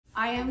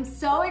I am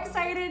so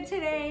excited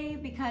today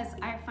because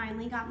I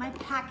finally got my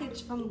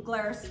package from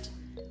Glirst.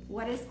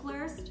 What is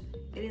Glirst?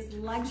 It is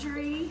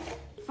luxury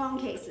phone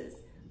cases.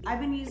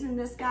 I've been using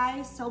this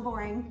guy, so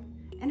boring,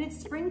 and it's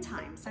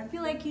springtime. So I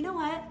feel like, you know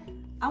what?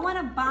 I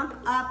wanna bump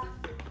up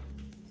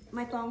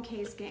my phone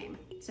case game.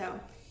 So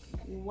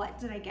what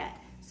did I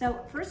get?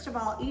 So first of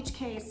all, each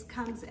case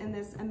comes in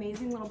this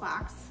amazing little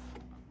box.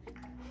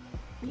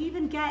 You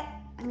even get,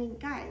 I mean,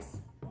 guys,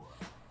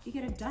 you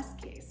get a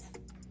dust case.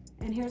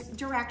 And here's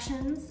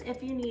directions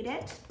if you need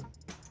it.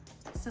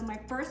 So my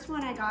first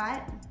one I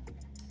got,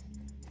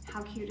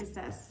 how cute is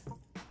this?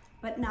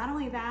 But not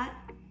only that,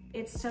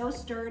 it's so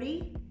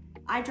sturdy.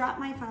 I drop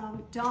my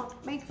phone,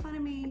 don't make fun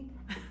of me,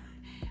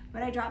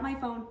 but I drop my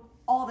phone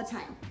all the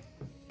time.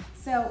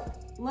 So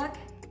look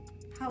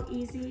how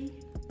easy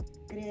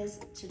it is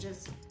to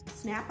just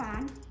snap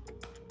on.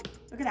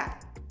 Look at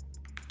that.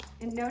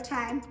 In no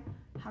time,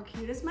 how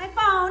cute is my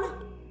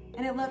phone?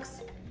 And it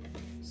looks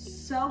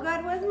so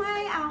good with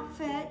my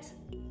outfit.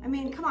 I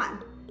mean, come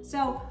on.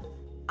 So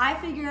I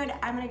figured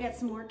I'm gonna get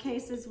some more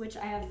cases, which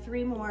I have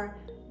 3 more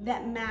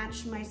that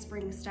match my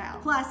spring style.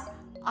 Plus,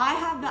 I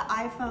have the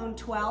iPhone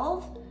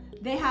 12.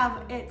 They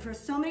have it for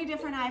so many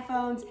different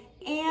iPhones,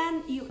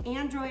 and you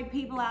Android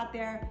people out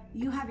there,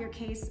 you have your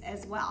case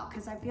as well,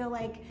 because I feel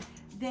like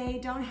they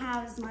don't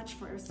have as much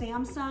for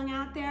Samsung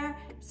out there.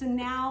 So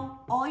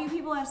now all you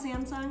people who have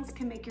Samsungs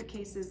can make your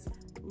cases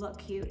look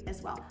cute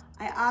as well.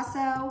 I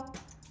also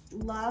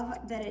love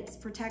that it's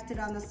protected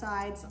on the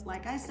sides.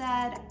 Like I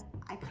said,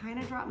 I kind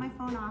of drop my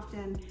phone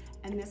often,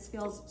 and this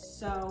feels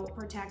so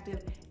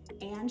protective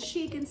and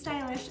chic and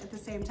stylish at the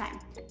same time.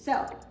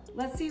 So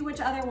let's see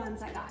which other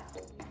ones I got.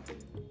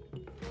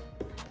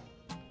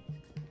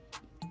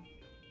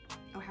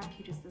 Oh, how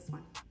cute is this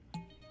one?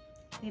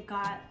 They've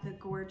got the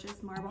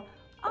gorgeous marble.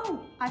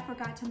 Oh, I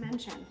forgot to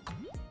mention,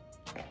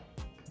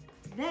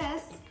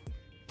 this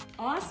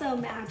also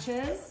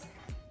matches,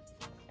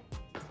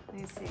 let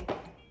me see.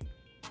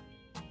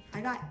 I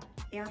got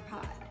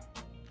AirPod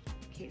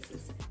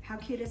cases. How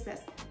cute is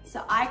this?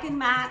 So I can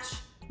match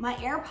my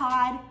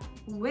AirPod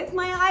with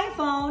my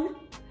iPhone,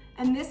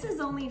 and this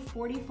is only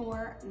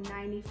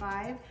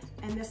 $44.95,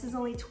 and this is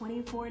only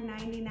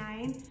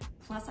 $24.99.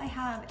 Plus I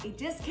have a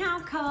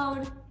discount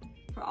code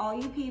for all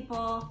you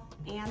people,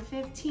 and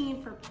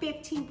 15 for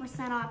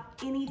 15% off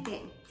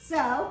anything.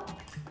 So,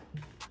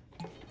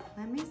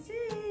 let me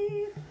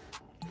see.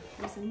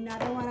 There's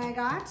another one I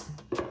got.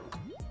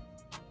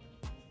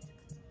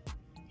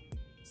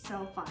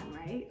 So fun,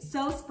 right?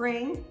 So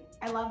spring.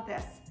 I love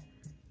this.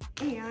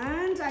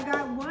 And I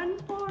got one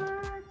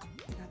more.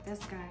 I got this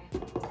guy,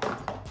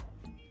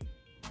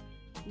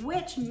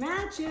 which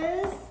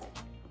matches.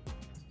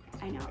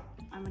 I know,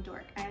 I'm a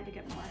dork. I had to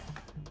get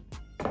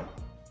more.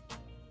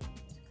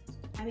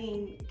 I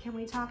mean, can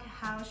we talk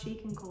how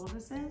chic and cool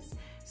this is?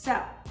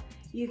 So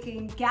you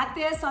can get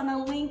this on the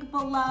link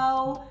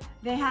below.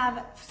 They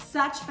have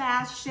such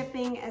fast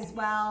shipping as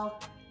well.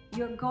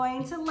 You're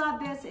going to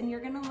love this, and you're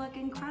gonna look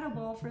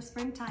incredible for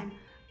springtime.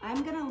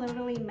 I'm gonna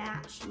literally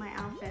match my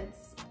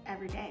outfits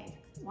every day.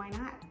 Why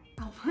not?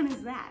 How fun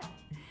is that?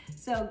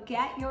 So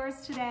get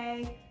yours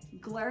today.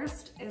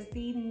 Glirst is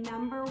the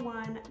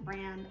 #1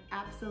 brand.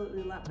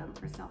 Absolutely love them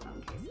for cell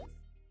phone cases.